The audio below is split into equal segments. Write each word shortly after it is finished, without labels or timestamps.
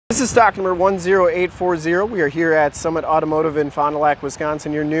This is stock number 10840. We are here at Summit Automotive in Fond du Lac,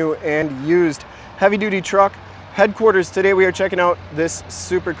 Wisconsin, your new and used heavy-duty truck headquarters. Today we are checking out this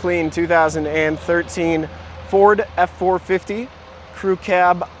super clean 2013 Ford F450 Crew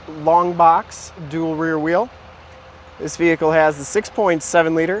Cab Longbox dual rear wheel. This vehicle has the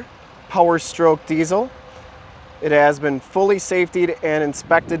 6.7 liter Powerstroke diesel. It has been fully safetied and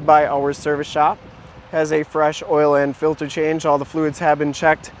inspected by our service shop. Has a fresh oil and filter change. All the fluids have been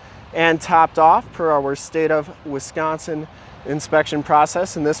checked and topped off per our state of Wisconsin inspection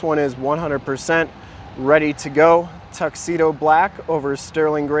process, and this one is 100% ready to go. Tuxedo black over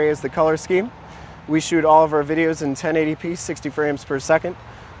sterling gray is the color scheme. We shoot all of our videos in 1080p 60 frames per second,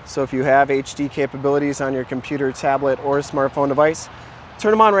 so if you have HD capabilities on your computer, tablet, or smartphone device,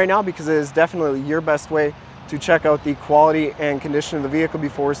 turn them on right now, because it is definitely your best way to check out the quality and condition of the vehicle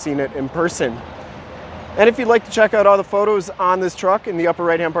before seeing it in person. And if you'd like to check out all the photos on this truck, in the upper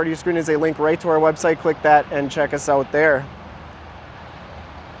right hand part of your screen is a link right to our website. Click that and check us out there.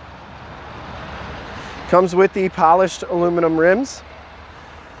 Comes with the polished aluminum rims.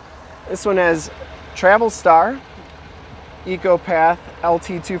 This one has Travelstar Ecopath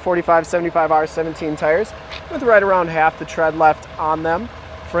L.T.C.H 245 75R17 tires with right around half the tread left on them.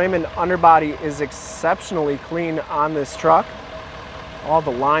 Frame and underbody is exceptionally clean on this truck. All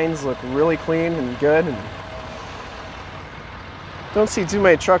the lines look really clean and good, and don't see too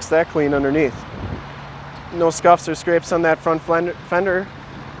many trucks that clean underneath. No scuffs or scrapes on that front fender.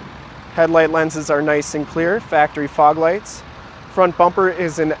 Headlight lenses are nice and clear, factory fog lights. Front bumper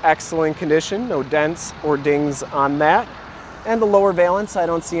is in excellent condition, no dents or dings on that. And the lower valance, I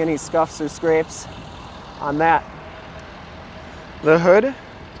don't see any scuffs or scrapes on that. The hood,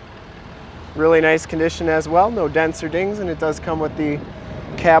 really nice condition as well, no dents or dings, and it does come with the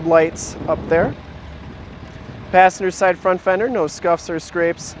cab lights up there. Passenger side front fender, no scuffs or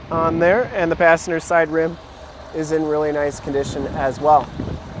scrapes on there, and the passenger side rim is in really nice condition as well.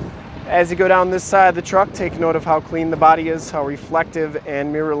 As you go down this side of the truck, take note of how clean the body is, how reflective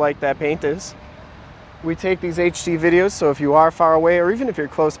and mirror-like that paint is. We take these HD videos, so if you are far away or even if you're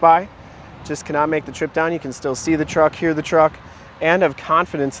close by, just cannot make the trip down, you can still see the truck, hear the truck, and have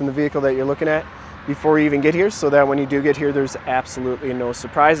confidence in the vehicle that you're looking at before you even get here, so that when you do get here, there's absolutely no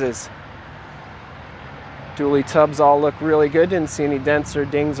surprises. Dually tubs all look really good. Didn't see any dents or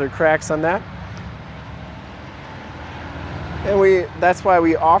dings or cracks on that. And that's why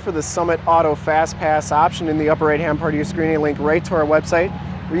we offer the Summit Auto Fast Pass option. In the upper right hand part of your screen, a link right to our website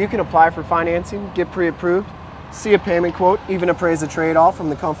where you can apply for financing, get pre-approved, see a payment quote, even appraise a trade-all from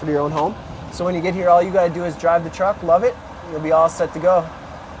the comfort of your own home. So when you get here, all you gotta do is drive the truck, love it, you'll be all set to go.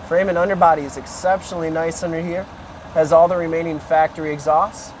 Frame and underbody is exceptionally nice under here. Has all the remaining factory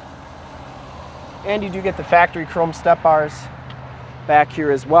exhausts. And you do get the factory chrome step bars back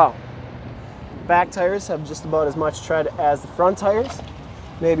here as well. Back tires have just about as much tread as the front tires,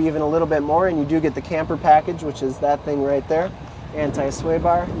 maybe even a little bit more, and you do get the camper package, which is that thing right there. Anti-sway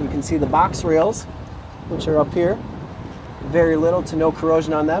bar. You can see the box rails, which are up here. Very little to no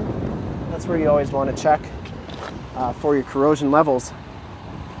corrosion on them. That's where you always want to check for your corrosion levels.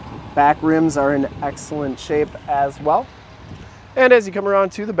 Back rims are in excellent shape as well. And as you come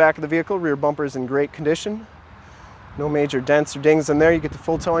around to the back of the vehicle, rear bumper is in great condition. No major dents or dings in there. You get the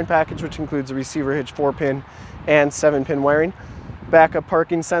full towing package, which includes a receiver hitch 4-pin and 7-pin wiring. Backup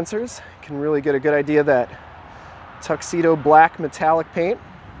parking sensors. You can really get a good idea of that Tuxedo black metallic paint.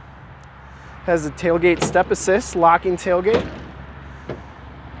 Has a tailgate step assist, locking tailgate.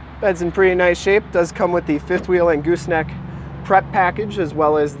 Bed's in pretty nice shape. Does come with the fifth wheel and gooseneck prep package, as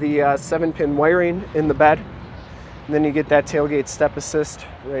well as the 7-pin wiring in the bed. And then you get that tailgate step assist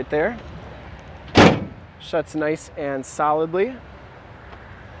right there. Shuts nice and solidly.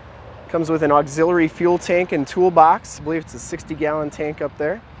 Comes with an auxiliary fuel tank and toolbox. I believe it's a 60-gallon tank up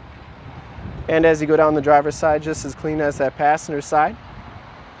there. And as you go down the driver's side, just as clean as that passenger side.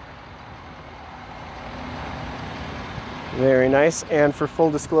 Very nice. And for full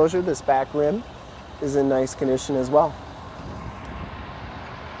disclosure, this back rim is in nice condition as well.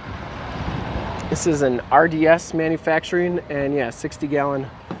 This is an RDS manufacturing, and yeah, 60-gallon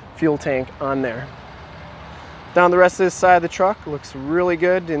fuel tank on there. Down the rest of this side of the truck, looks really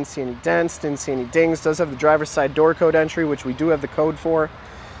good. Didn't see any dents, didn't see any dings. Does have the driver's side door code entry, which we do have the code for.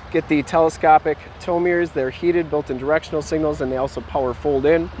 Get the telescopic tow mirrors. They're heated, built-in directional signals, and they also power fold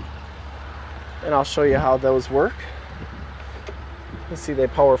in. And I'll show you how those work. You see they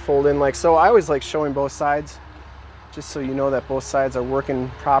power fold in like so. I always like showing both sides, just so you know that both sides are working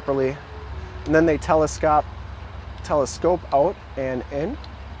properly. And then they telescope out and in.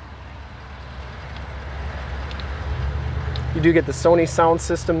 You do get the Sony sound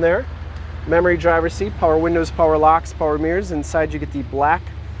system there. Memory driver's seat, power windows, power locks, power mirrors. Inside you get the black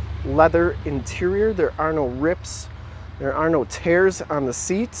leather interior. There are no rips. There are no tears on the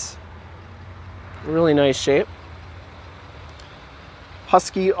seats. Really nice shape.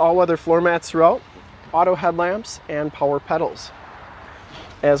 Husky all-weather floor mats throughout. Auto headlamps and power pedals.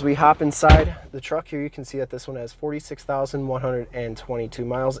 As we hop inside the truck here, you can see that this one has 46,122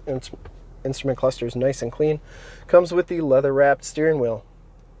 miles. Instrument cluster is nice and clean. Comes with the leather-wrapped steering wheel.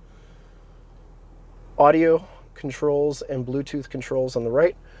 Audio controls and Bluetooth controls on the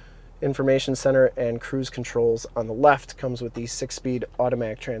right. Information center and cruise controls on the left. Comes with the 6-speed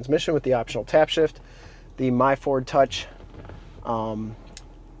automatic transmission with the optional tap shift. The MyFord Touch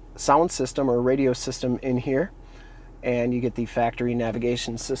sound system or radio system in here. And you get the factory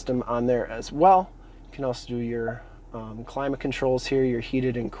navigation system on there as well. You can also do your climate controls here, your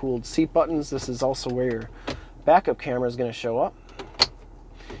heated and cooled seat buttons. This is also where your backup camera is going to show up.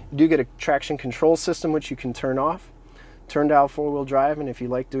 You do get a traction control system, which you can turn off. Turn dial 4-wheel drive, and if you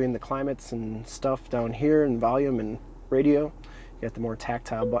like doing the climates and stuff down here and volume and radio, you get the more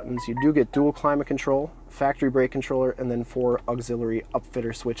tactile buttons. You do get dual climate control, factory brake controller, and then 4 auxiliary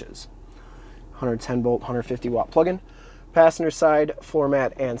upfitter switches. 110 volt, 150 watt plug-in. Passenger side floor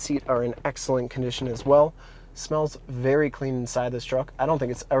mat and seat are in excellent condition as well. Smells very clean inside this truck. I don't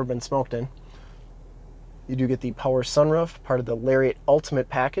think it's ever been smoked in. You do get the power sunroof, part of the Lariat Ultimate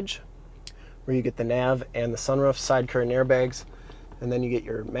package, where you get the nav and the sunroof, side curtain airbags, and then you get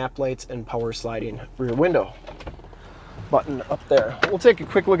your map lights and power sliding rear window button up there. We'll take a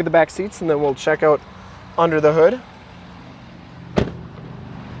quick look at the back seats and then we'll check out under the hood.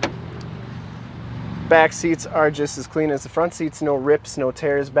 Back seats are just as clean as the front seats, no rips, no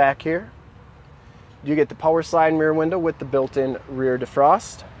tears back here. You get the power sliding rear window with the built-in rear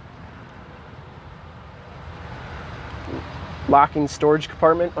defrost. Locking storage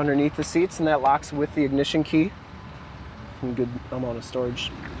compartment underneath the seats, and that locks with the ignition key. And good amount of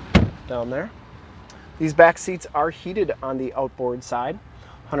storage down there. These back seats are heated on the outboard side.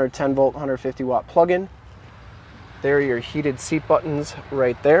 110 volt, 150 watt plug-in. There are your heated seat buttons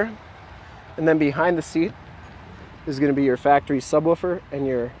right there. And then behind the seat is going to be your factory subwoofer and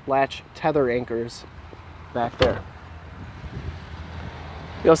your latch tether anchors back there.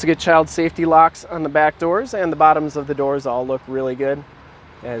 You also get child safety locks on the back doors, and the bottoms of the doors all look really good,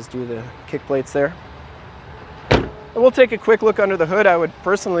 as do the kick plates there. And we'll take a quick look under the hood. I would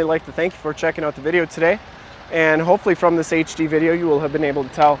personally like to thank you for checking out the video today, and hopefully from this HD video you will have been able to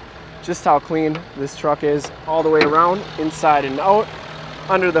tell just how clean this truck is all the way around, inside and out.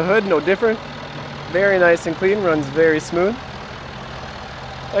 Under the hood, no different. Very nice and clean, runs very smooth.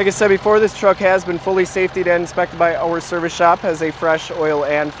 Like I said before, this truck has been fully safetied and inspected by our service shop, has a fresh oil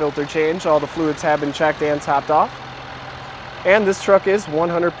and filter change. All the fluids have been checked and topped off. And this truck is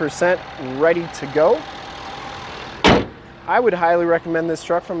 100% ready to go. I would highly recommend this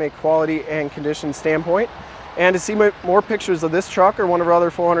truck from a quality and condition standpoint. And to see more pictures of this truck or one of our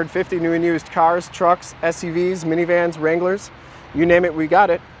other 450 new and used cars, trucks, SUVs, minivans, Wranglers, you name it, we got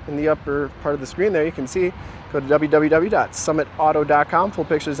it. In the upper part of the screen there, you can see, go to www.summitauto.com. Full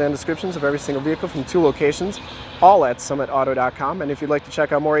pictures and descriptions of every single vehicle from 2 locations, all at summitauto.com. And if you'd like to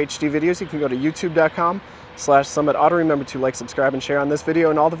check out more HD videos, you can go to youtube.com/summitauto. Remember to like, subscribe, and share on this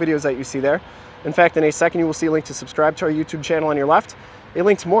video and all the videos that you see there. In fact, in a second, you will see a link to subscribe to our YouTube channel on your left, a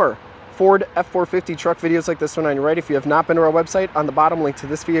link to more Ford F450 truck videos like this one on your right. If you have not been to our website, on the bottom, link to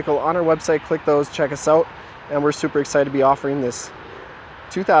this vehicle on our website. Click those, check us out. And we're super excited to be offering this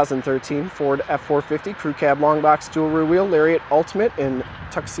 2013 Ford F450 Crew Cab Long Box Dual Rear Wheel Lariat Ultimate in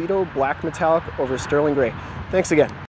Tuxedo Black Metallic over Sterling Gray. Thanks again.